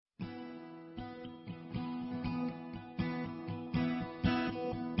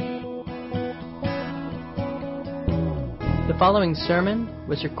following sermon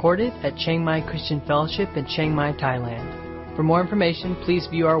was recorded at Chiang Mai Christian Fellowship in Chiang Mai, Thailand. For more information, please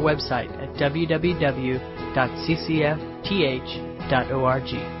view our website at www.ccfth.org.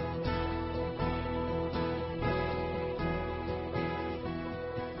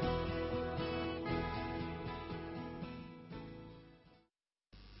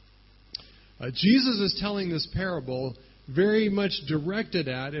 Jesus is telling this parable very much directed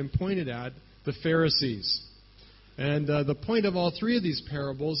at and pointed at the Pharisees. And the point of all three of these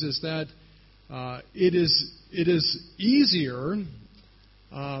parables is that it is easier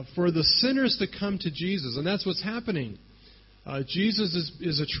for the sinners to come to Jesus. And that's what's happening. Jesus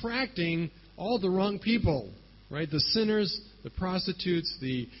is attracting all the wrong people, right? The sinners, the prostitutes,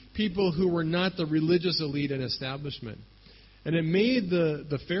 the people who were not the religious elite and establishment. And it made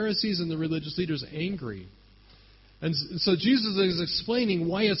the Pharisees and the religious leaders angry. And so Jesus is explaining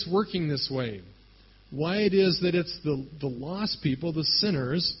why it's working this way. Why it is that it's the lost people, the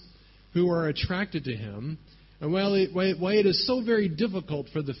sinners, who are attracted to Him. And why it is so very difficult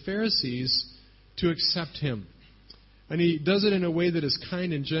for the Pharisees to accept Him. And He does it in a way that is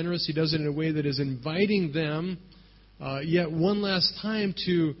kind and generous. He does it in a way that is inviting them, yet one last time,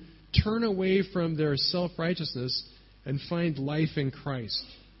 to turn away from their self-righteousness and find life in Christ.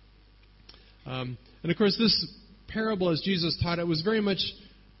 And of course, this parable, as Jesus taught it, was very much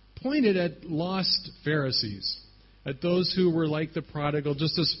pointed at lost Pharisees, at those who were like the prodigal,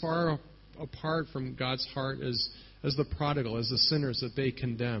 just as far apart from God's heart as the prodigal, as the sinners that they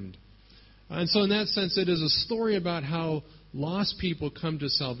condemned. And so in that sense, it is a story about how lost people come to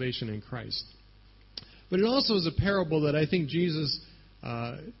salvation in Christ. But it also is a parable that I think Jesus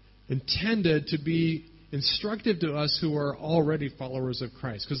intended to be instructive to us who are already followers of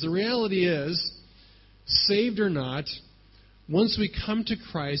Christ. Because the reality is, saved or not, once we come to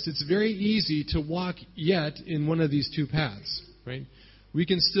Christ, it's very easy to walk yet in one of these two paths, right? We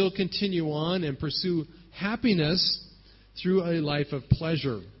can still continue on and pursue happiness through a life of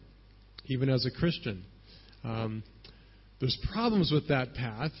pleasure, even as a Christian. There's problems with that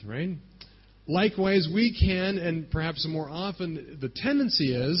path, right? Likewise, we can, and perhaps more often the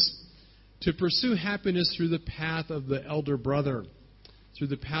tendency is, to pursue happiness through the path of the elder brother, through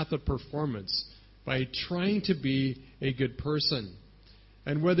the path of performance, by trying to be a good person.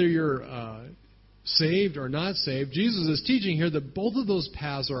 And whether you're saved or not saved, Jesus is teaching here that both of those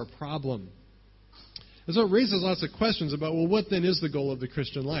paths are a problem. And so it raises lots of questions about, well, what then is the goal of the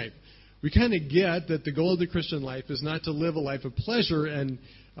Christian life? We kind of get that the goal of the Christian life is not to live a life of pleasure and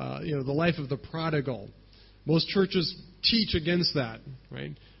the life of the prodigal. Most churches teach against that,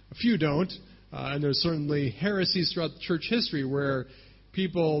 right? A few don't, and there's certainly heresies throughout church history where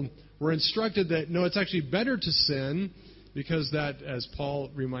people were instructed that, no, it's actually better to sin because that, as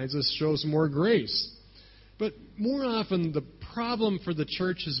Paul reminds us, shows more grace. But more often, the problem for the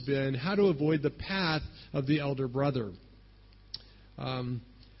church has been how to avoid the path of the elder brother. And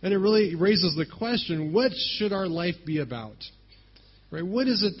it really raises the question, what should our life be about? Right? What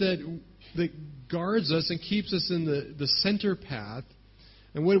is it that guards us and keeps us in the center path?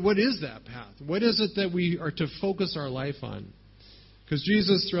 And what is that path? What is it that we are to focus our life on? Because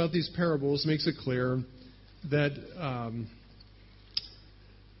Jesus, throughout these parables, makes it clear that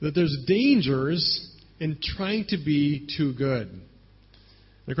there's dangers in trying to be too good. And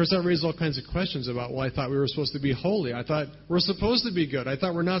of course, that raises all kinds of questions about, well, I thought we were supposed to be holy. I thought we're supposed to be good. I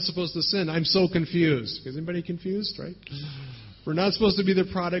thought we're not supposed to sin. I'm so confused. Is anybody confused, right? We're not supposed to be the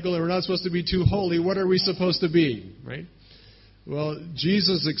prodigal, and we're not supposed to be too holy. What are we supposed to be, right? Well,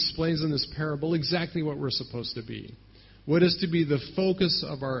 Jesus explains in this parable exactly what we're supposed to be. What is to be the focus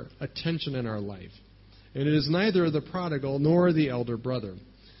of our attention in our life. And it is neither the prodigal nor the elder brother.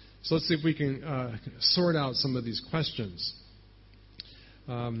 So let's see if we can sort out some of these questions.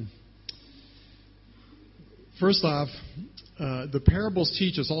 First off, the parables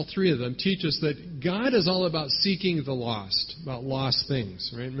teach us, all three of them, teach us that God is all about seeking the lost, about lost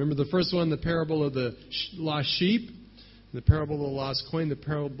things. Right? Remember the first one, the parable of the lost sheep? The parable of the lost coin, the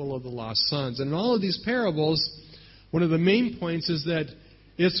parable of the lost sons. And in all of these parables, one of the main points is that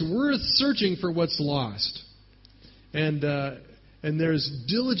it's worth searching for what's lost. And there's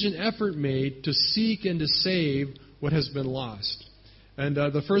diligent effort made to seek and to save what has been lost. And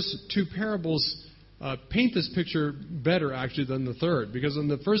the first two parables paint this picture better, actually, than the third. Because in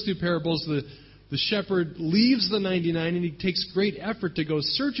the first two parables, the shepherd leaves the 99 and he takes great effort to go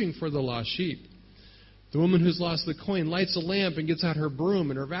searching for the lost sheep. The woman who's lost the coin lights a lamp and gets out her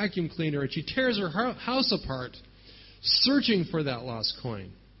broom and her vacuum cleaner, and she tears her house apart, searching for that lost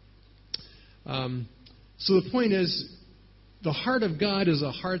coin. So the point is, the heart of God is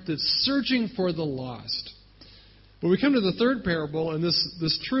a heart that's searching for the lost. But we come to the third parable, and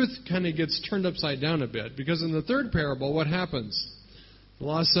this truth kind of gets turned upside down a bit. Because in the third parable, what happens? The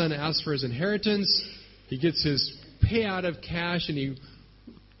lost son asks for his inheritance. He gets his payout of cash, and he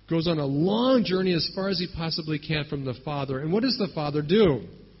goes on a long journey as far as he possibly can from the father. And what does the father do?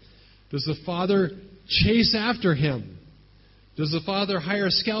 Does the father chase after him? Does the father hire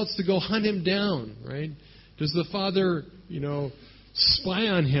scouts to go hunt him down, right? Does the father, spy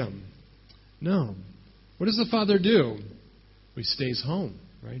on him? No. What does the father do? He stays home,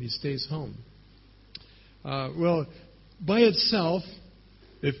 right? He stays home. Well, by itself,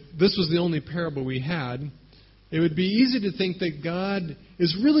 if this was the only parable we had, it would be easy to think that God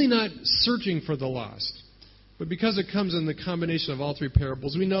is really not searching for the lost. But because it comes in the combination of all three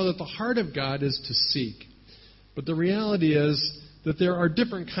parables, we know that the heart of God is to seek. But the reality is that there are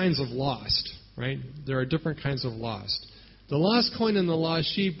different kinds of lost, right? There are different kinds of lost. The lost coin and the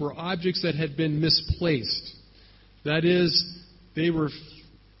lost sheep were objects that had been misplaced. That is, they were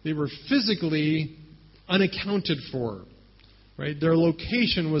physically unaccounted for, right? Their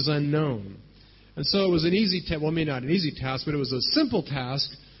location was unknown. And so it was an easy task, well, maybe not an easy task, but it was a simple task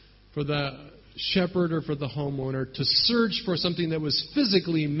for the shepherd or for the homeowner to search for something that was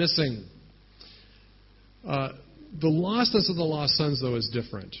physically missing. The lostness of the lost sons, though, is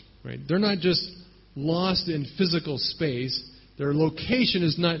different, right? They're not just lost in physical space. Their location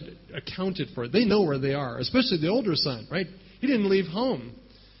is not accounted for. They know where they are, especially the older son, right? He didn't leave home.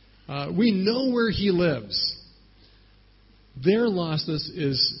 We know where he lives. Their lostness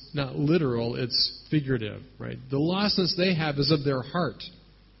is not literal, it's figurative, right? The lostness they have is of their heart.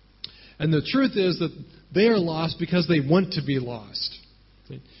 And the truth is that they are lost because they want to be lost.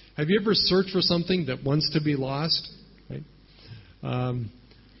 Right? Have you ever searched for something that wants to be lost? Right?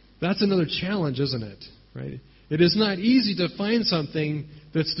 That's another challenge, isn't it? Right? It is not easy to find something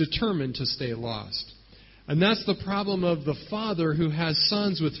that's determined to stay lost. And that's the problem of the father who has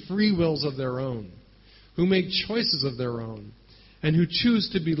sons with free wills of their own, who make choices of their own, and who choose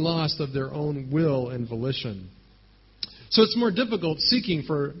to be lost of their own will and volition. So it's more difficult seeking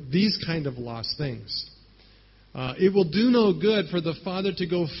for these kind of lost things. It will do no good for the father to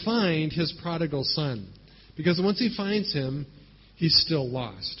go find his prodigal son, because once he finds him, he's still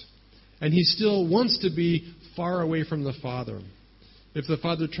lost. And he still wants to be far away from the father. If the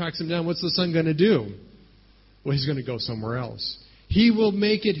father tracks him down, what's the son going to do? Well, he's going to go somewhere else. He will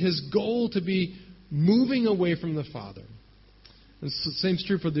make it his goal to be moving away from the father. And the same's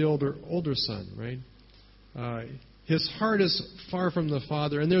true for the older son, right? His heart is far from the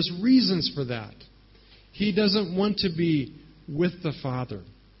father, and there's reasons for that. He doesn't want to be with the father.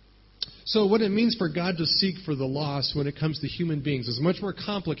 So what it means for God to seek for the lost when it comes to human beings is much more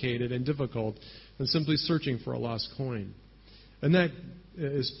complicated and difficult than simply searching for a lost coin. And that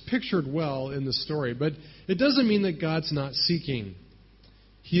is pictured well in the story. But it doesn't mean that God's not seeking.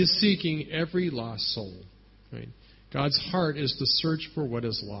 He is seeking every lost soul. Right? God's heart is to search for what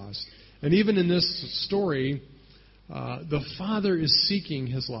is lost. And even in this story, the father is seeking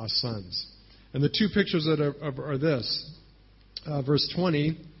his lost sons. And the two pictures that are this. Verse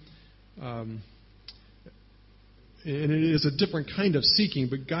 20, and it is a different kind of seeking,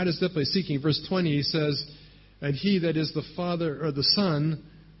 but God is definitely seeking. Verse 20, he says, "And he, that is the father, or the son,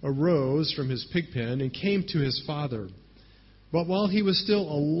 arose from his pig pen and came to his father. But while he was still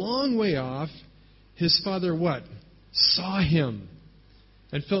a long way off, his father" what? "Saw him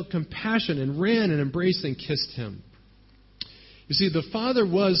and felt compassion and ran and embraced and kissed him." You see, the father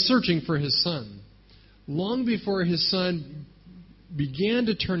was searching for his son. Long before his son began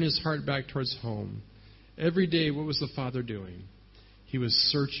to turn his heart back towards home, every day, what was the father doing? He was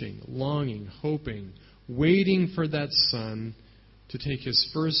searching, longing, hoping, waiting for that son to take his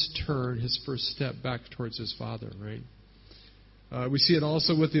first turn, his first step back towards his father, right? We see it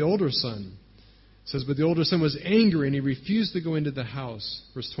also with the older son. It says, "But the older son was angry, and he refused to go into the house."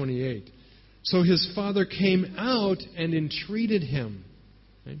 Verse 28. "So his father came out and entreated him."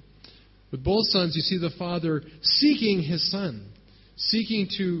 Right? With both sons, you see the father seeking his son, seeking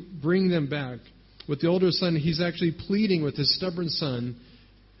to bring them back. With the older son, he's actually pleading with his stubborn son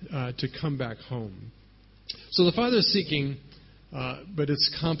to come back home. So the father is seeking, but it's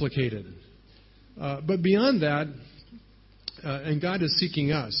complicated. But beyond that, and God is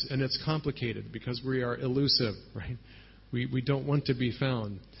seeking us, and it's complicated because we are elusive, right? We don't want to be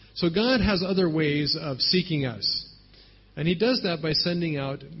found. So God has other ways of seeking us. And he does that by sending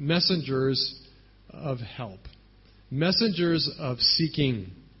out messengers of help. Messengers of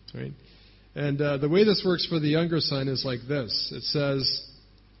seeking, right? And the way this works for the younger son is like this. It says,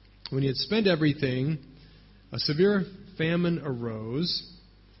 when he had spent everything, a severe famine arose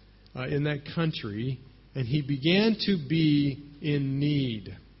in that country, and he began to be in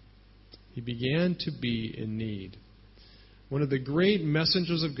need. He began to be in need. One of the great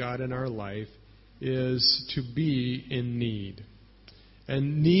messengers of God in our life is to be in need.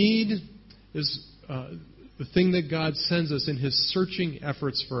 And need is the thing that God sends us in His searching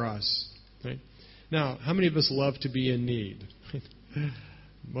efforts for us. Right? Now, how many of us love to be in need?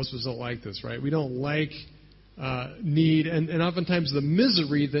 Most of us don't like this, right? We don't like need and oftentimes the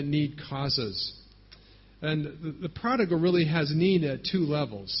misery that need causes. And the prodigal really has need at two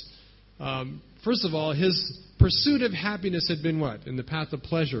levels. First of all, his pursuit of happiness had been what? In the path of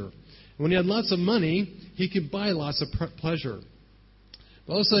pleasure. When he had lots of money, he could buy lots of pleasure.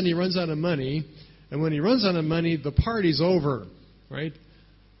 But all of a sudden he runs out of money, and when he runs out of money, the party's over, right?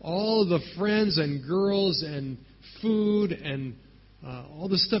 All the friends and girls and food and all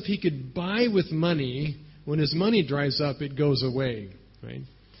the stuff he could buy with money, when his money dries up, it goes away, right?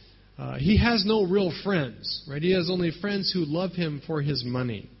 He has no real friends, right? He has only friends who love him for his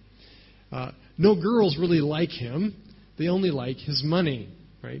money. No girls really like him. They only like his money,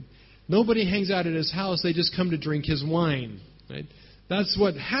 right? Nobody hangs out at his house. They just come to drink his wine, right? That's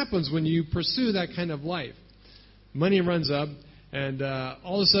what happens when you pursue that kind of life. Money runs up, and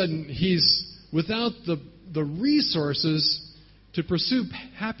all of a sudden he's without the resources to pursue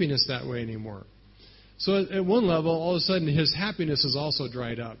happiness that way anymore. So at one level, all of a sudden his happiness is also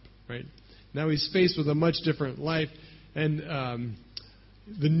dried up, right? Now he's faced with a much different life, and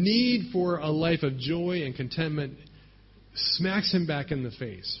the need for a life of joy and contentment smacks him back in the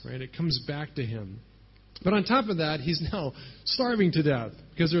face, right? It comes back to him. But on top of that, he's now starving to death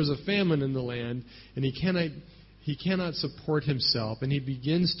because there's a famine in the land, and he cannot support himself, and he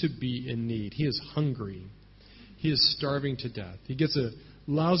begins to be in need. He is hungry. He is starving to death. He gets a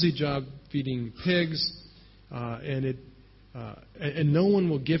lousy job feeding pigs, and no one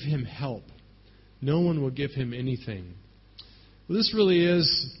will give him help. No one will give him anything. Well, this really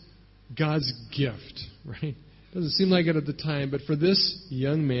is God's gift, right? Doesn't seem like it at the time, but for this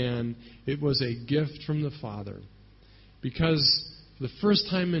young man, it was a gift from the Father. Because for the first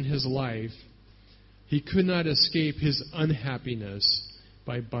time in his life, he could not escape his unhappiness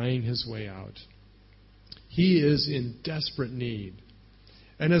by buying his way out. He is in desperate need.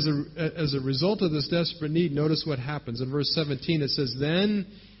 And as a result of this desperate need, notice what happens. In verse 17, it says, "Then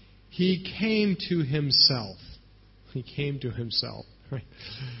he came to himself." He came to himself. Right?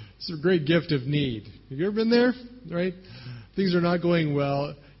 It's a great gift of need. Have you ever been there? Right? Things are not going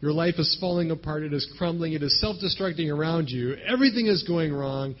well. Your life is falling apart. It is crumbling. It is self-destructing around you. Everything is going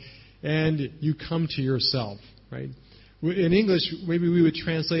wrong, and you come to yourself. Right? In English, maybe we would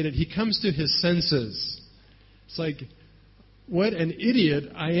translate it, he comes to his senses. It's like, what an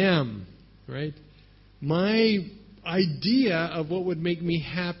idiot I am. Right? My idea of what would make me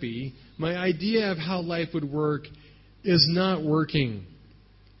happy, my idea of how life would work, is not working.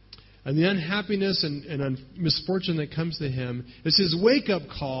 And the unhappiness and misfortune that comes to him is his wake-up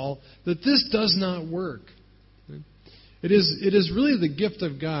call that this does not work. It is really the gift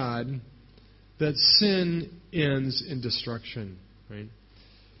of God that sin ends in destruction, right?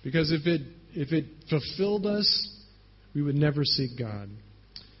 Because if it fulfilled us, we would never seek God.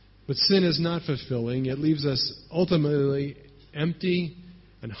 But sin is not fulfilling. It leaves us ultimately empty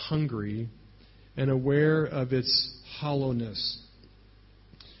and hungry and aware of its hollowness.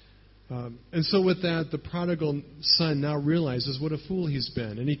 And so with that, the prodigal son now realizes what a fool he's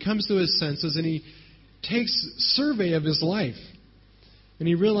been. And he comes to his senses and he takes survey of his life. And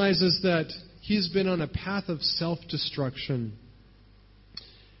he realizes that he's been on a path of self-destruction.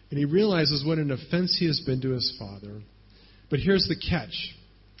 And he realizes what an offense he has been to his father. But here's the catch.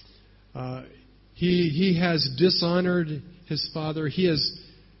 He has dishonored his father. He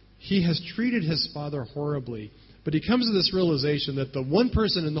has treated his father horribly. But he comes to this realization that the one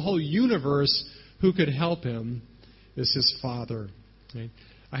person in the whole universe who could help him is his father. Right?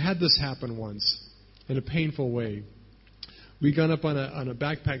 I had this happen once in a painful way. We'd gone up on a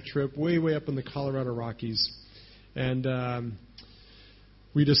backpack trip way up in the Colorado Rockies. And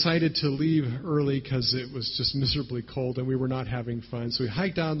we decided to leave early because it was just miserably cold and we were not having fun. So we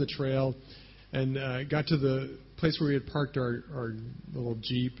hiked down the trail and got to the place where we had parked our little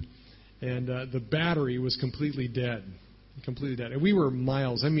Jeep. And the battery was completely dead. And we were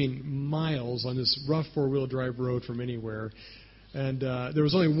miles on this rough four-wheel drive road from anywhere. And there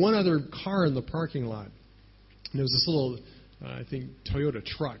was only one other car in the parking lot. And it was this little, I think, Toyota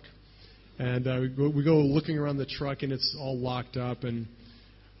truck. And we go looking around the truck, and it's all locked up. And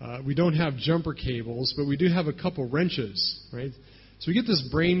we don't have jumper cables, but we do have a couple wrenches, right? So we get this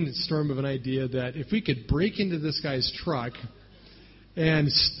brainstorm of an idea that if we could break into this guy's truck and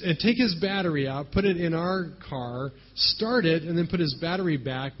take his battery out, put it in our car, start it, and then put his battery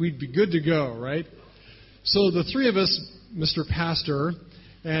back, we'd be good to go, right? So the three of us, Mr. Pastor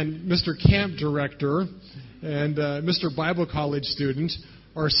and Mr. Camp Director and Mr. Bible College student,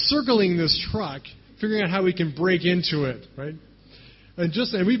 are circling this truck, figuring out how we can break into it, right?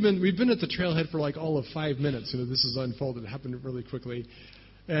 And we've been at the trailhead for like all of 5 minutes. This is unfolded. It happened really quickly.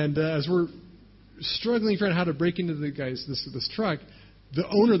 And as we're struggling figuring out how to break into this truck, the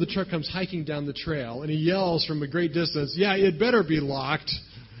owner of the truck comes hiking down the trail, and he yells from a great distance, "Yeah, it better be locked."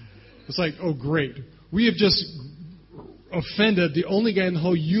 It's like, oh, great. We have just offended the only guy in the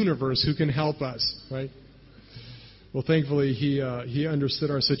whole universe who can help us, right? Well, thankfully, he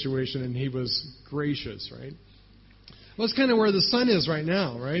understood our situation, and he was gracious, right? Well, that's kind of where the son is right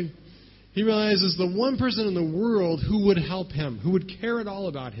now, right? He realizes the one person in the world who would help him, who would care at all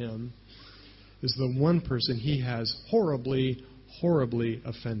about him, is the one person he has horribly, horribly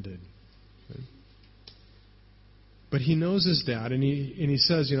offended. Okay? But he knows his dad, and he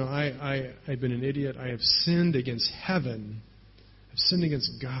says, I've been an idiot. I have sinned against heaven. I've sinned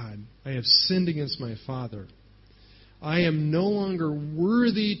against God. I have sinned against my father. I am no longer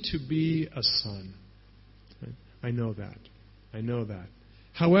worthy to be a son. Okay? I know that. I know that.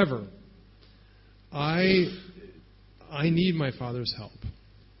 However, I need my father's help.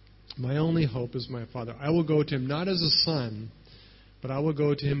 My only hope is my father. I will go to him not as a son, but I will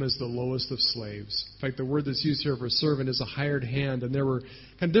go to him as the lowest of slaves. In fact, the word that's used here for servant is a hired hand, and there were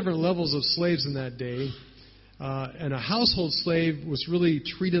kind of different levels of slaves in that day. And a household slave was really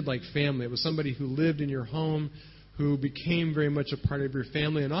treated like family. It was somebody who lived in your home, who became very much a part of your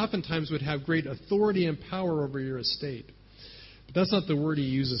family, and oftentimes would have great authority and power over your estate. But that's not the word he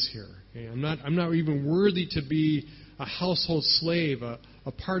uses here. Okay? I'm not even worthy to be a household slave,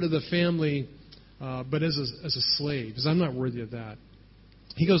 a part of the family, but as a slave, because I'm not worthy of that.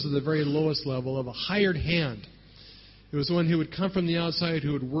 He goes to the very lowest level of a hired hand. It was one who would come from the outside,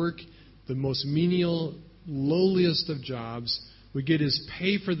 who would work the most menial, lowliest of jobs, would get his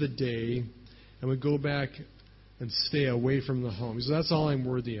pay for the day, and would go back and stay away from the home. So that's all I'm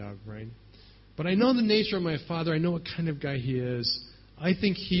worthy of, right? But I know the nature of my father. I know what kind of guy he is. I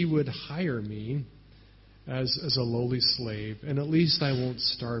think he would hire me as a lowly slave, and at least I won't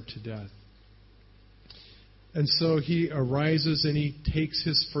starve to death. And so he arises and he takes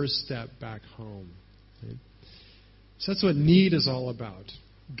his first step back home. Right? So that's what need is all about.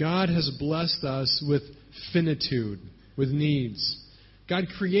 God has blessed us with finitude, with needs. God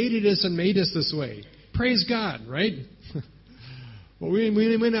created us and made us this way. Praise God, right? Well, we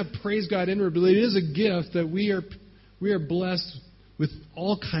may not praise God inwardly. It is a gift that we are blessed with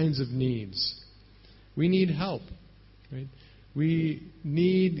all kinds of needs. We need help, right? We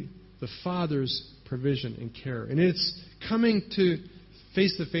need the Father's provision and care. And it's coming to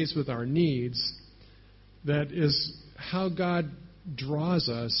face with our needs that is how God draws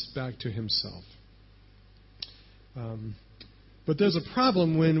us back to himself. But there's a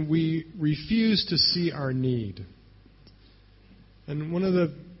problem when we refuse to see our need. And one of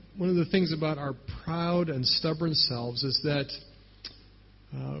the things about our proud and stubborn selves is that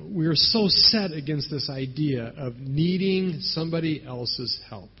we are so set against this idea of needing somebody else's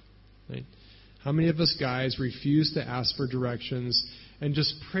help. Right? How many of us guys refuse to ask for directions and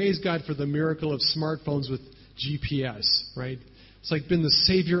just praise God for the miracle of smartphones with GPS, right? It's like been the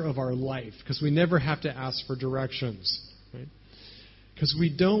savior of our life because we never have to ask for directions, right? Because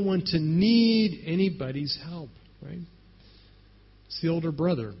we don't want to need anybody's help, right? It's the older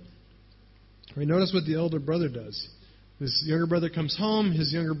brother. Right? Notice what the older brother does. This younger brother comes home.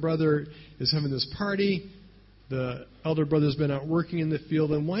 His younger brother is having this party. The elder brother's been out working in the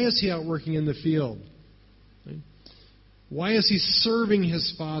field. And why is he out working in the field? Right? Why is he serving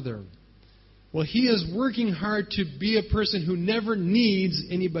his father? Well, he is working hard to be a person who never needs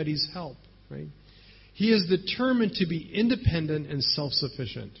anybody's help. Right? He is determined to be independent and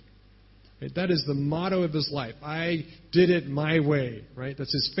self-sufficient. Right? That is the motto of his life. I did it my way. Right?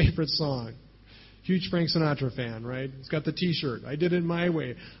 That's his favorite song. Huge Frank Sinatra fan, right? He's got the T-shirt. I did it my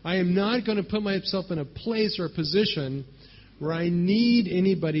way. I am not going to put myself in a place or a position where I need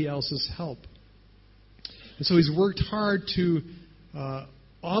anybody else's help. And so he's worked hard to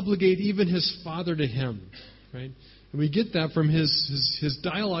obligate even his father to him, right? And we get that from his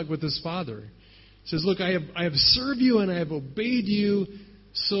dialogue with his father. He says, "Look, I have served you and I have obeyed you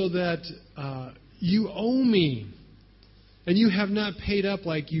so that you owe me, and you have not paid up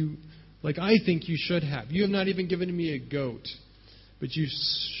like I think you should have. You have not even given me a goat, but you've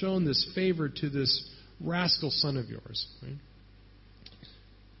shown this favor to this rascal son of yours."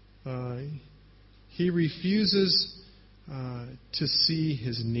 Right? He refuses to see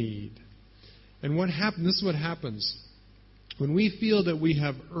his need. And this is what happens. When we feel that we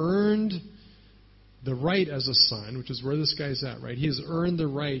have earned the right as a son, which is where this guy's at, right? He has earned the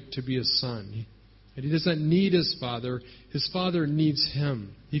right to be a son. And he doesn't need his father. His father needs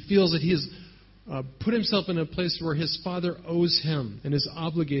him. He feels that he has put himself in a place where his father owes him and is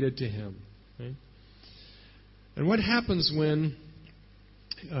obligated to him. Right? And what happens when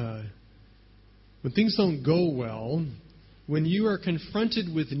things don't go well, when you are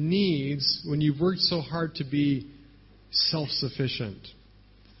confronted with needs, when you've worked so hard to be self-sufficient?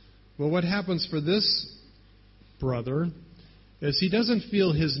 Well, what happens for this brother is he doesn't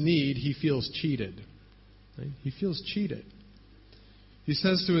feel his need, he feels cheated. Right? He feels cheated. He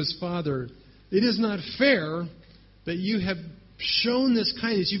says to his father, "It is not fair that you have shown this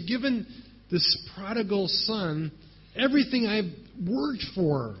kindness. You've given this prodigal son everything I've worked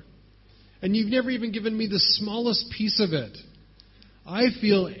for, and you've never even given me the smallest piece of it. I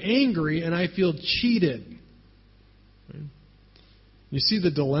feel angry and I feel cheated." Right? You see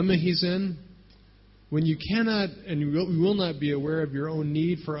the dilemma he's in? When you cannot and you will not be aware of your own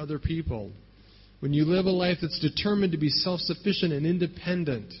need for other people, when you live a life that's determined to be self-sufficient and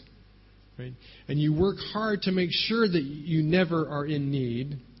independent, right? And you work hard to make sure that you never are in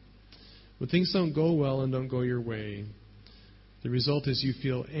need, when things don't go well and don't go your way, the result is you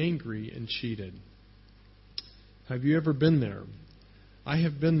feel angry and cheated. Have you ever been there? I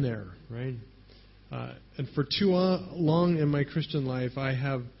have been there, right? And for too long in my Christian life, I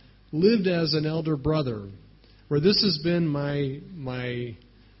have lived as an elder brother, where this has been my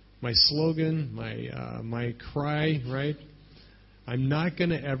slogan, my cry, right? I'm not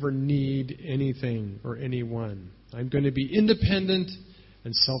going to ever need anything or anyone. I'm going to be independent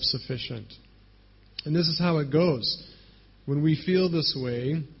and self-sufficient. And this is how it goes. When we feel this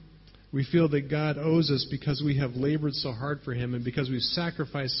way, we feel that God owes us because we have labored so hard for Him and because we've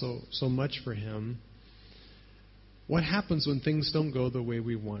sacrificed so much for Him. What happens when things don't go the way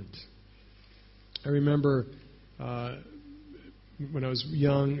we want? I remember when I was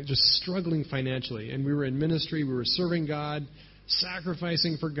young, just struggling financially. And we were in ministry, we were serving God,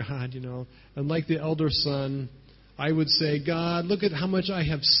 sacrificing for God, And like the elder son, I would say, "God, look at how much I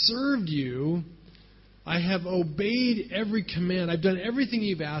have served you. I have obeyed every command. I've done everything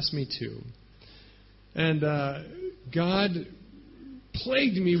you've asked me to." And God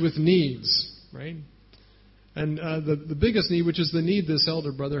plagued me with needs, right? And the biggest need, which is the need this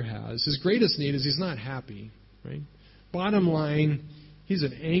elder brother has, his greatest need is he's not happy, right? Bottom line, he's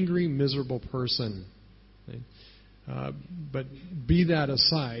an angry, miserable person. Right? But be that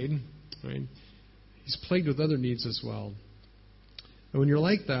aside, right? He's plagued with other needs as well. And when you're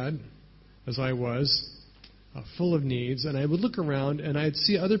like that, as I was, full of needs, and I would look around and I'd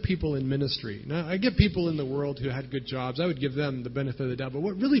see other people in ministry. Now, I get people in the world who had good jobs. I would give them the benefit of the doubt. But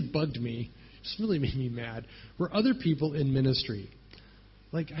what really bugged me, just really made me mad, were other people in ministry.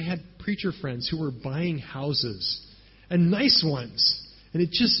 Like I had preacher friends who were buying houses, and nice ones. And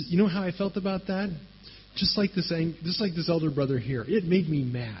it just, you know how I felt about that? Just like this elder brother here. It made me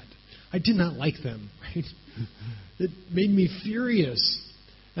mad. I did not like them, right? It made me furious.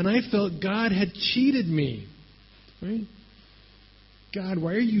 And I felt God had cheated me. Right? God,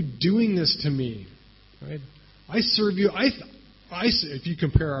 why are you doing this to me? Right? I serve you. If you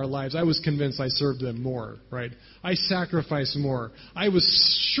compare our lives, I was convinced I served them more. Right? I sacrificed more. I was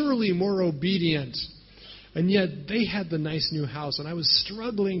surely more obedient. And yet they had the nice new house, and I was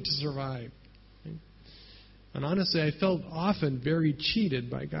struggling to survive. Right? And honestly, I felt often very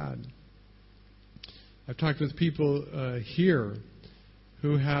cheated by God. I've talked with people here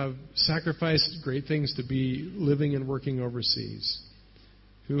who have sacrificed great things to be living and working overseas,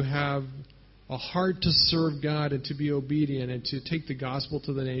 who have a heart to serve God and to be obedient and to take the gospel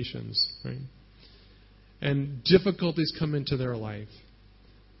to the nations, right? And difficulties come into their life.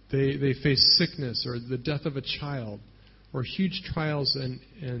 They face sickness or the death of a child or huge trials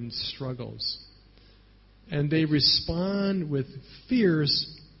and struggles. And they respond with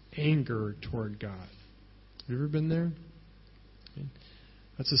fierce anger toward God. Have you ever been there? Okay.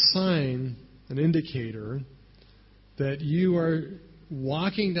 That's a sign, an indicator, that you are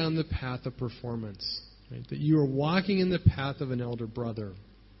walking down the path of performance. Right? That you are walking in the path of an elder brother.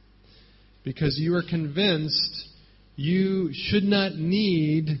 Because you are convinced you should not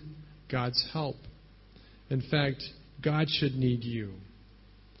need God's help. In fact, God should need you.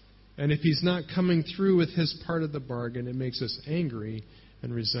 And if He's not coming through with His part of the bargain, it makes us angry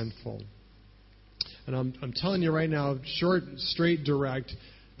and resentful. And I'm telling you right now, short, straight, direct,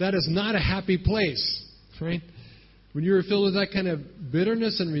 that is not a happy place, right? When you're filled with that kind of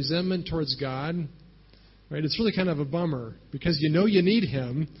bitterness and resentment towards God, right? It's really kind of a bummer because you know you need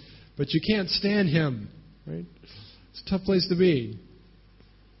him, but you can't stand him, right? It's a tough place to be.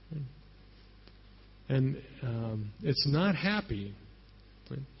 And it's not happy.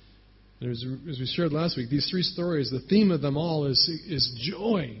 Right? As we shared last week, these three stories, the theme of them all is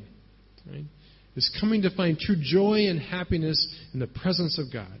joy. Right? Is coming to find true joy and happiness in the presence of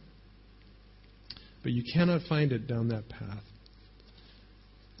God. But you cannot find it down that path.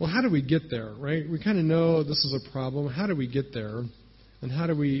 Well, how do we get there, right? We kind of know this is a problem. How do we get there? And how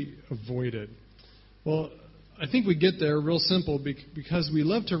do we avoid it? Well, I think we get there real simple because we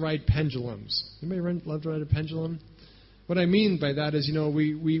love to ride pendulums. Anybody love to ride a pendulum? What I mean by that is,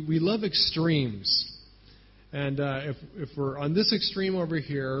 we love extremes. And if we're on this extreme over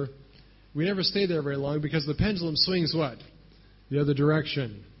here, we never stay there very long because the pendulum swings what? The other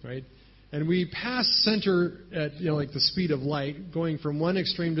direction, right? And we pass center at, like the speed of light, going from one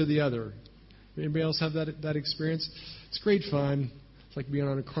extreme to the other. Anybody else have that experience? It's great fun. It's like being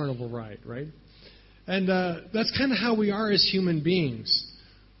on a carnival ride, right? And that's kind of how we are as human beings.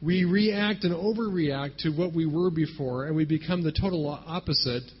 We react and overreact to what we were before, and we become the total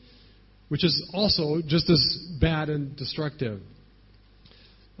opposite, which is also just as bad and destructive.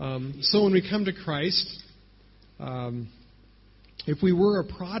 So when we come to Christ, if we were a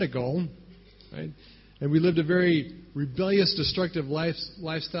prodigal, right, and we lived a very rebellious, destructive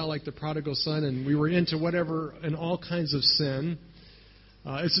lifestyle like the prodigal son, and we were into whatever and all kinds of sin,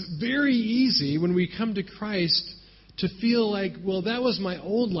 it's very easy when we come to Christ to feel like, well, that was my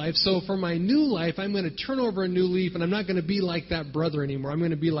old life, so for my new life, I'm going to turn over a new leaf, and I'm not going to be like that brother anymore. I'm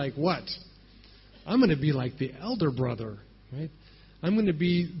going to be like what? I'm going to be like the elder brother, right? I'm going to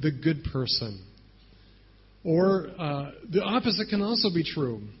be the good person. Or the opposite can also be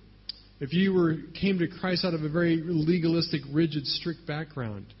true. If you came to Christ out of a very legalistic, rigid, strict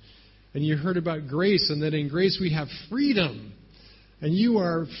background, and you heard about grace, and that in grace we have freedom, and you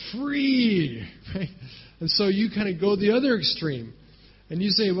are free, right? And so you kind of go the other extreme, and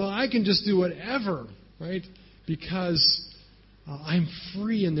you say, well, I can just do whatever, right? Because I'm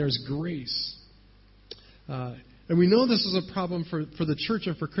free and there's grace. And we know this is a problem for the church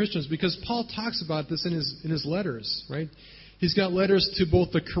and for Christians because Paul talks about this in his letters, right? He's got letters to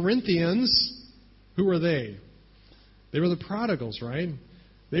both the Corinthians. Who were they? They were the prodigals, right?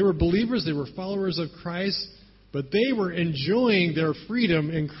 They were believers. They were followers of Christ. But they were enjoying their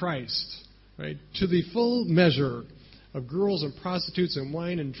freedom in Christ, right? To the full measure of girls and prostitutes and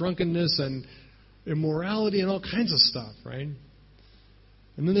wine and drunkenness and immorality and all kinds of stuff, right?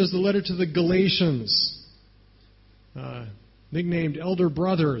 And then there's the letter to the Galatians, nicknamed elder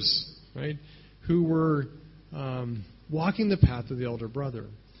brothers, right? Who were walking the path of the elder brother.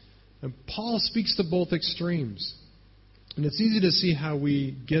 And Paul speaks to both extremes. And it's easy to see how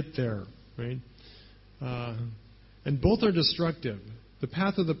we get there, right? And both are destructive. The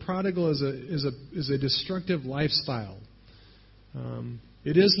path of the prodigal is a destructive lifestyle.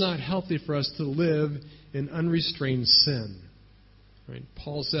 It is not healthy for us to live in unrestrained sin. Right?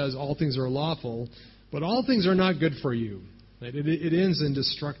 Paul says all things are lawful, but all things are not good for you. Right? It ends in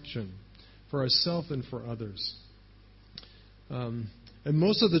destruction for ourselves and for others. And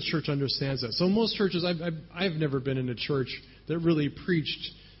most of the church understands that. So most churches, I've never been in a church that really preached,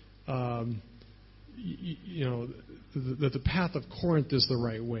 that the path of Corinth is the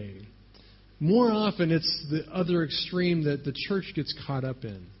right way. More often, it's the other extreme that the church gets caught up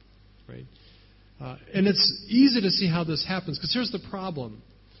in, right? And it's easy to see how this happens, because here's the problem.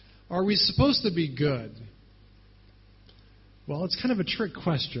 Are we supposed to be good? Well, it's kind of a trick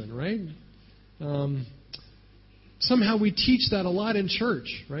question, right? Somehow we teach that a lot in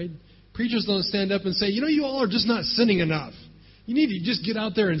church, right? Preachers don't stand up and say, you all are just not sinning enough. You need to just get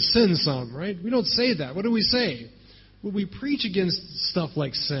out there and sin some, right? We don't say that. What do we say? Well, we preach against stuff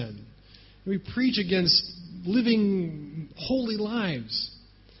like sin. We preach against living holy lives.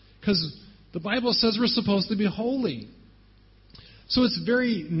 Because the Bible says we're supposed to be holy. So it's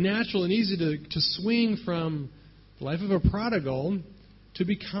very natural and easy to swing from the life of a prodigal to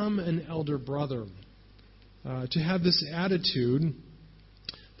become an elder brother. To have this attitude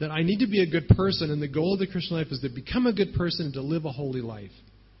that I need to be a good person, and the goal of the Christian life is to become a good person and to live a holy life.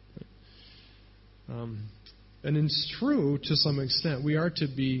 And it's true to some extent. We are to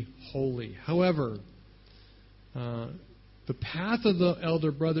be holy. However, the path of the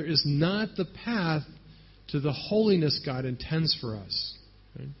elder brother is not the path to the holiness God intends for us.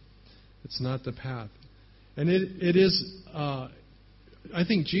 Right? It's not the path. And it is, I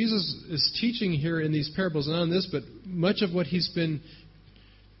think Jesus is teaching here in these parables, not on this, but much of what he's been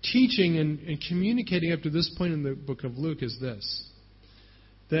teaching and communicating up to this point in the book of Luke is this.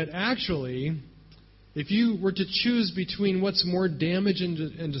 That actually, If you were to choose between what's more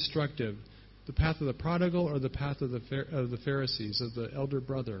damaging and destructive, the path of the prodigal or the path of the Pharisees, of the elder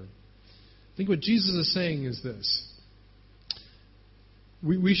brother, I think what Jesus is saying is this.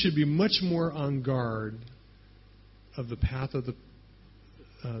 We should be much more on guard of the path of the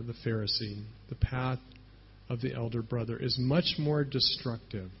Pharisee. The path of the elder brother is much more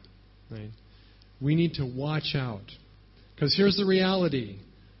destructive. Right? We need to watch out. Because here's the reality.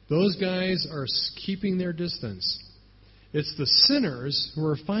 Those guys are keeping their distance. It's the sinners who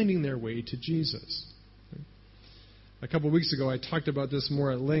are finding their way to Jesus. Right? A couple of weeks ago, I talked about this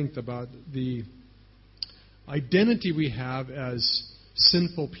more at length, about the identity we have as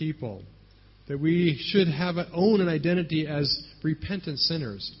sinful people. That we should own an identity as repentant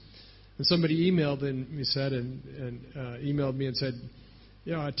sinners. And somebody emailed me and said,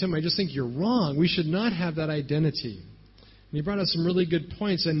 "Yeah, Tim, I just think you're wrong. We should not have that identity." And he brought up some really good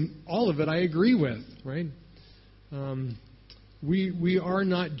points, and all of it I agree with. Right? We are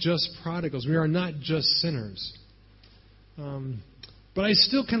not just prodigals. We are not just sinners. But I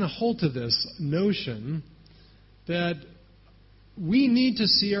still kind of hold to this notion that we need to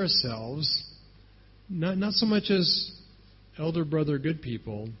see ourselves not so much as elder brother good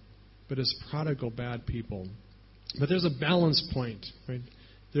people, but as prodigal bad people. But there's a balance point, right?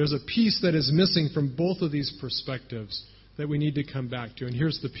 There's a piece that is missing from both of these perspectives that we need to come back to, and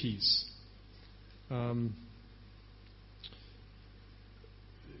here's the piece.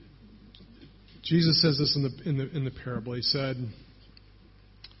 Jesus says this in the parable. He said,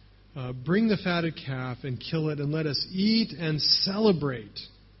 "Bring the fatted calf and kill it, and let us eat and celebrate.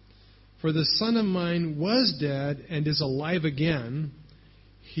 For the son of mine was dead and is alive again.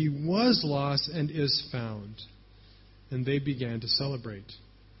 He was lost and is found." And they began to celebrate.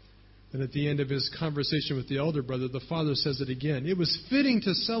 And at the end of his conversation with the elder brother, the father says it again. "It was fitting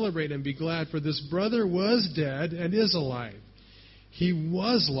to celebrate and be glad, for this brother was dead and is alive. He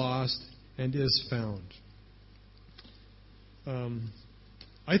was lost and is found."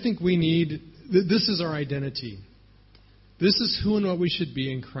 I think this is our identity. This is who and what we should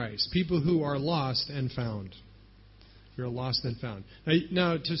be in Christ. People who are lost and found. We are lost and found.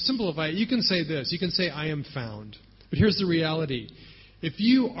 Now, to simplify it, you can say this. You can say, "I am found." But here's the reality. If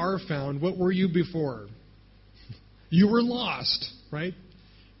you are found, what were you before? You were lost, right?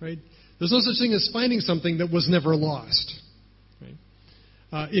 Right? There's no such thing as finding something that was never lost.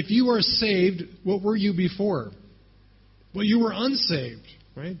 Right? If you are saved, what were you before? Well, you were unsaved,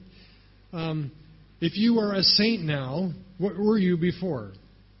 right? If you are a saint now, what were you before?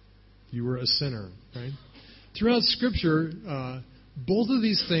 You were a sinner, right? Throughout Scripture, both of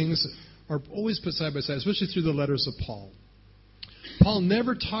these things are always put side by side, especially through the letters of Paul. Paul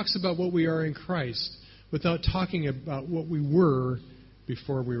never talks about what we are in Christ without talking about what we were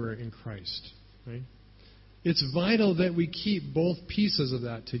before we were in Christ, right? It's vital that we keep both pieces of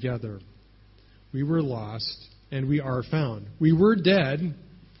that together. We were lost, and we are found. We were dead,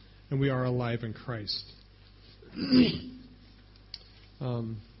 and we are alive in Christ.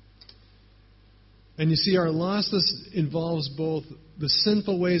 And you see, our lostness involves both the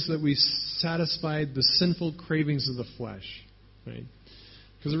sinful ways that we satisfied the sinful cravings of the flesh, right?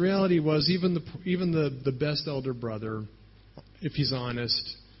 Because the reality was, even the best elder brother, if he's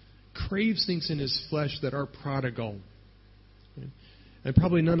honest, craves things in his flesh that are prodigal. Right? And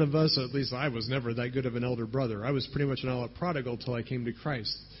probably none of us, at least I was never that good of an elder brother. I was pretty much a prodigal till I came to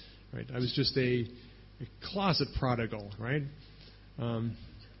Christ. Right? I was just a closet prodigal, right?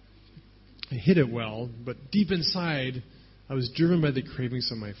 I hid it well, but deep inside, I was driven by the cravings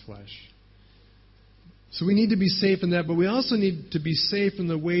of my flesh. So we need to be safe in that, but we also need to be safe in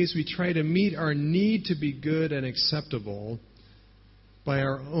the ways we try to meet our need to be good and acceptable by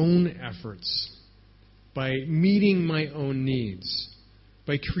our own efforts, by meeting my own needs,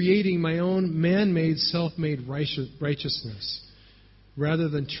 by creating my own man-made, self-made righteousness, rather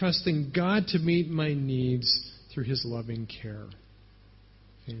than trusting God to meet my needs through His loving care.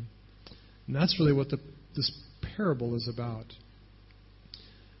 Okay? And that's really what this parable is about.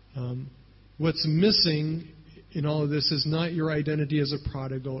 What's missing in all of this is not your identity as a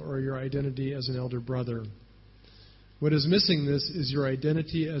prodigal or your identity as an elder brother. What is missing this is your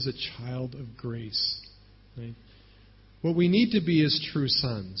identity as a child of grace. Right? What we need to be is true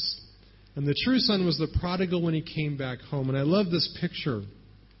sons. And the true son was the prodigal when he came back home. And I love this picture.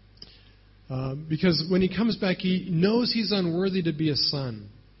 Because when he comes back, he knows he's unworthy to be a son.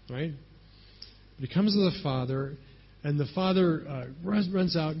 Right? But he comes to the father, and the father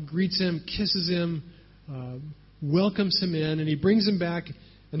runs out, greets him, kisses him, welcomes him in, and he brings him back.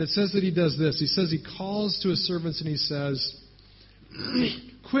 And it says that he does this. He says he calls to his servants and he says,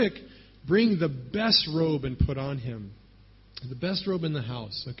 "Quick, Bring the best robe and put on him. The best robe in the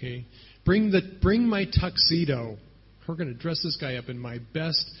house, okay? Bring my tuxedo. We're going to dress this guy up in my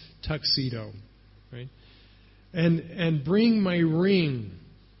best tuxedo, right? And bring my ring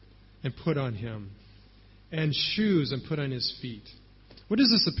and put on him. And shoes and put on his feet. What is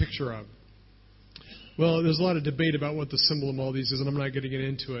this a picture of? Well, there's a lot of debate about what the symbol of all these is, and I'm not going to get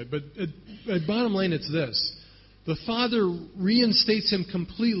into it. But bottom line, it's this. The Father reinstates him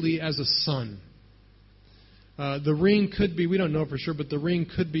completely as a son. The ring could be, we don't know for sure, but the ring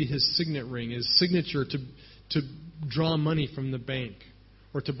could be his signet ring, his signature to draw money from the bank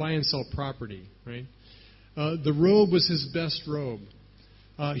or to buy and sell property, right? The robe was his best robe.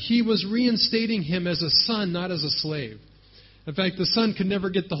 He was reinstating him as a son, not as a slave. In fact, the son could never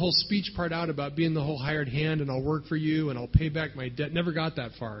get the whole speech part out about being the whole hired hand and I'll work for you and I'll pay back my debt. Never got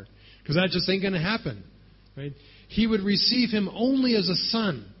that far because that just ain't going to happen. Right? He would receive him only as a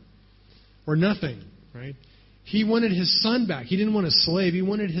son or nothing. Right? He wanted his son back. He didn't want a slave. He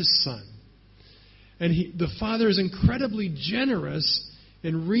wanted his son. And the Father is incredibly generous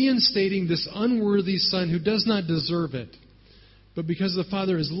in reinstating this unworthy son who does not deserve it. But because the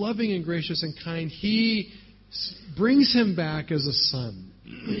Father is loving and gracious and kind, He brings him back as a son.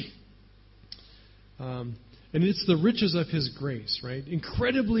 And it's the riches of His grace, right?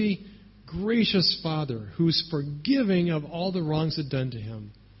 Incredibly gracious Father who's forgiving of all the wrongs that done to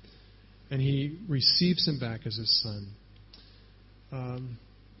Him. And He receives him back as His son.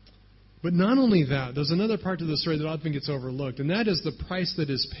 But not only that, there's another part to the story that often gets overlooked, and that is the price that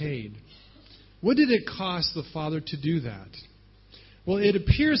is paid. What did it cost the Father to do that? Well, it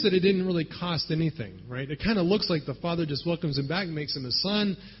appears that it didn't really cost anything, right? It kind of looks like the Father just welcomes him back and makes him a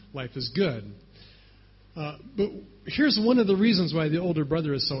son. Life is good. But here's one of the reasons why the older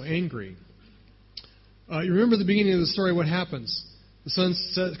brother is so angry. You remember the beginning of the story, what happens? The son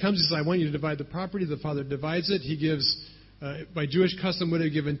comes and says, I want you to divide the property. The father divides it. He gives, by Jewish custom, would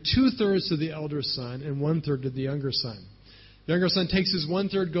have given 2/3 to the elder son and 1/3 to the younger son. The younger son takes his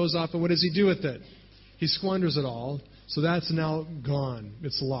 1/3, goes off, and what does he do with it? He squanders it all. So that's now gone.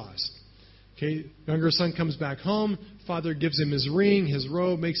 It's lost. Okay, younger son comes back home. Father gives him his ring, his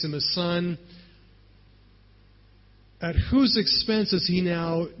robe, makes him a son. At whose expense is he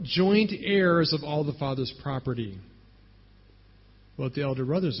now joint heirs of all the father's property? Well, at the elder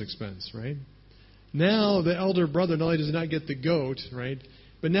brother's expense, right? Now the elder brother not only does not get the goat, right,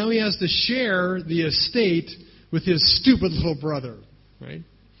 but now he has to share the estate with his stupid little brother, right?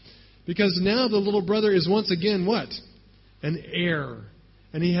 Because now the little brother is once again what? An heir.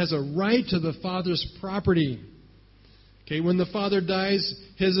 And he has a right to the father's property. Okay, when the father dies,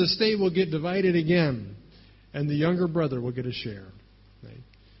 his estate will get divided again. And the younger brother will get a share. Right?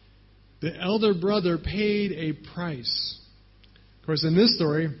 The elder brother paid a price. Of course, in this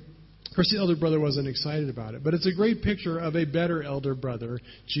story, the elder brother wasn't excited about it. But it's a great picture of a better elder brother,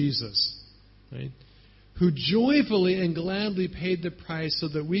 Jesus. Right? Who joyfully and gladly paid the price so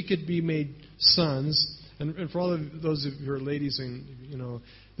that we could be made sons. And for all of those of you who are ladies, and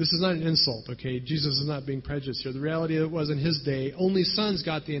this is not an insult, okay? Jesus is not being prejudiced here. The reality of it was in His day, only sons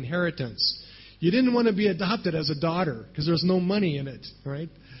got the inheritance. You didn't want to be adopted as a daughter because there's no money in it, right?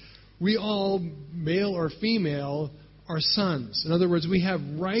 We all, male or female, are sons. In other words, we have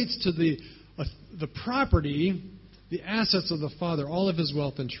rights to the property, the assets of the Father, all of His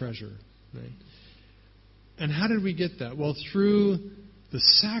wealth and treasure, right? And how did we get that? Well, through the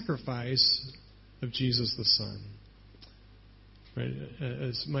sacrifice of Jesus the Son. Right?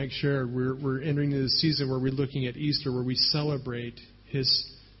 As Mike shared, we're entering into the season where we're looking at Easter, where we celebrate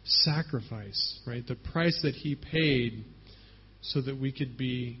His sacrifice, right? The price that He paid so that we could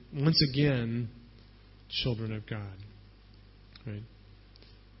be, once again, children of God. Right?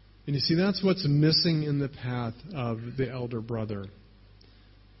 And you see, that's what's missing in the path of the elder brother.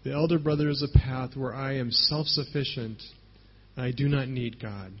 The elder brother is a path where I am self-sufficient. I do not need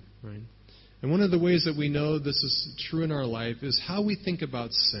God. Right? And one of the ways that we know this is true in our life is how we think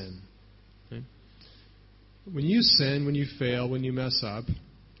about sin. Right? When you sin, when you fail, when you mess up,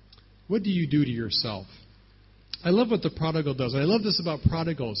 what do you do to yourself? I love what the prodigal does. And I love this about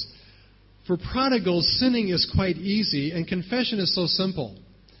prodigals. For prodigals, sinning is quite easy, and confession is so simple.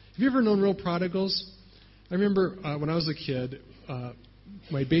 Have you ever known real prodigals? I remember when I was a kid,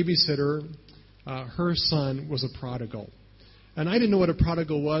 my babysitter, her son was a prodigal. And I didn't know what a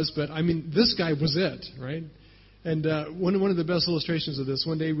prodigal was, but I mean, this guy was it, right? And one of the best illustrations of this,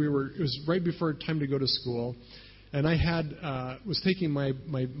 one day it was right before time to go to school, and I was taking my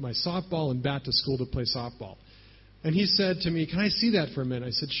softball and bat to school to play softball. And he said to me, "Can I see that for a minute?"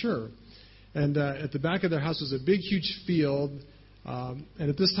 I said, "Sure." And at the back of their house was a big, huge field And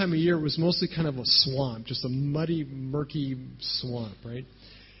at this time of year, it was mostly kind of a swamp, just a muddy, murky swamp, right?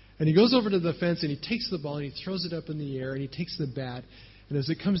 And he goes over to the fence, and he takes the ball, and he throws it up in the air, and he takes the bat, and as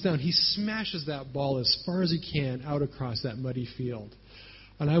it comes down, he smashes that ball as far as he can out across that muddy field.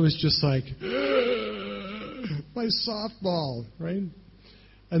 And I was just like, my softball, right?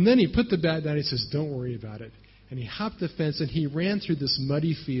 And then he put the bat down, and he says, don't worry about it. And he hopped the fence, and he ran through this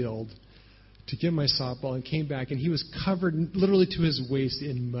muddy field to get my softball and came back, and he was covered literally to his waist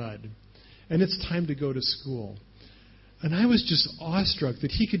in mud. And it's time to go to school. And I was just awestruck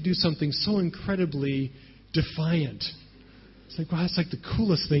that he could do something so incredibly defiant. It's like, wow, that's like the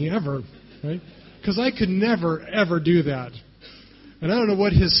coolest thing ever, right? Because I could never, ever do that. And I don't know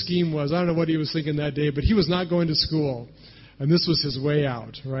what his scheme was. I don't know what he was thinking that day, but he was not going to school. And this was his way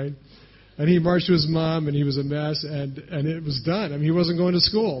out, right? And he marched to his mom, and he was a mess, and it was done. I mean, he wasn't going to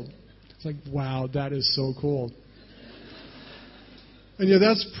school. It's like, wow, that is so cool. And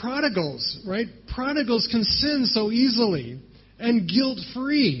that's prodigals, right? Prodigals can sin so easily and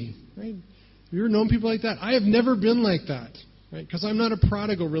guilt-free, right? Have you ever known people like that? I have never been like that, right? Because I'm not a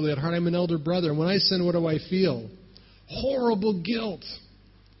prodigal really at heart. I'm an elder brother. And when I sin, what do I feel? Horrible guilt,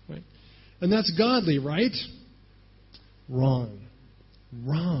 right? And that's godly, right? Wrong,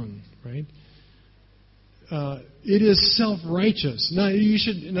 right? It is self-righteous. Now,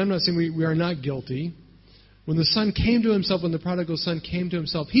 and I'm not saying we are not guilty. When the son came to himself, when the prodigal son came to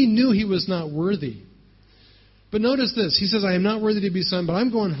himself, he knew he was not worthy. But notice this. He says, I am not worthy to be son, but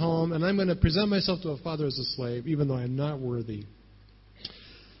I'm going home, and I'm going to present myself to a father as a slave, even though I am not worthy.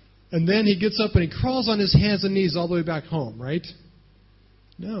 And then he gets up and he crawls on his hands and knees all the way back home, right?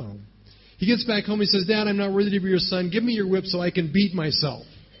 No. He gets back home, he says, Dad, I'm not worthy to be your son. Give me your whip so I can beat myself.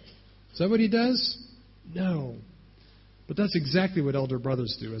 Is that what he does? No. But that's exactly what elder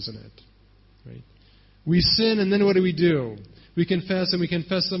brothers do, isn't it? Right? We sin, and then what do? We confess, and we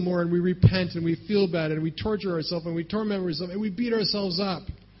confess some more, and we repent, and we feel bad, and we torture ourselves, and we torment ourselves, and we beat ourselves up.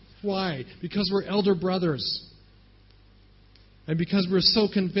 Why? Because we're elder brothers. And because we're so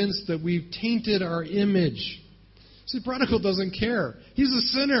convinced that we've tainted our image. See, the prodigal doesn't care. He's a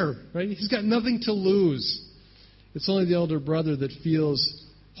sinner, right? He's got nothing to lose. It's only the elder brother that feels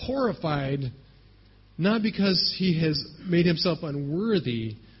horrified, not because he has made himself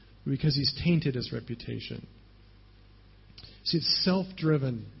unworthy, but because he's tainted his reputation. See, it's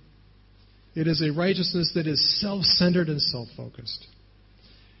self-driven. It is a righteousness that is self-centered and self-focused.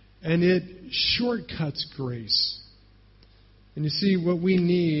 And it shortcuts grace. And you see, what we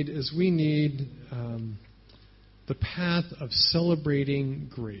need is the path of celebrating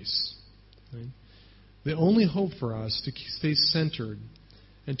grace. Right? The only hope for us to stay centered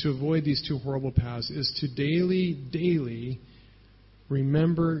and to avoid these two horrible paths is to daily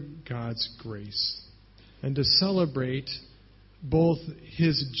remember God's grace and to celebrate both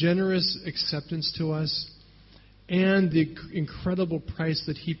His generous acceptance to us and the incredible price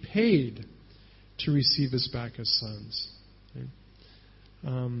that He paid to receive us back as sons. Okay?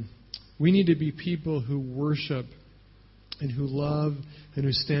 We need to be people who worship and who love and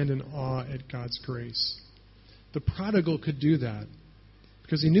who stand in awe at God's grace. The prodigal could do that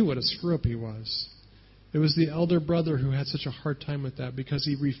because he knew what a screw-up he was. It was the elder brother who had such a hard time with that because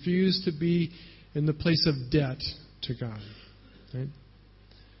he refused to be in the place of debt to God. Right?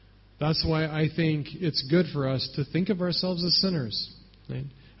 That's why I think it's good for us to think of ourselves as sinners, right?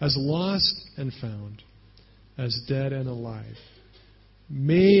 As lost and found, as dead and alive,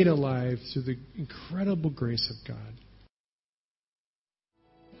 made alive through the incredible grace of God.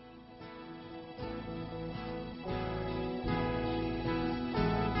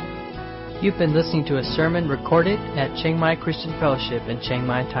 You've been listening to a sermon recorded at Chiang Mai Christian Fellowship in Chiang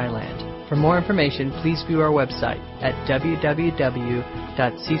Mai, Thailand. For more information, please view our website at www.ccfth.org.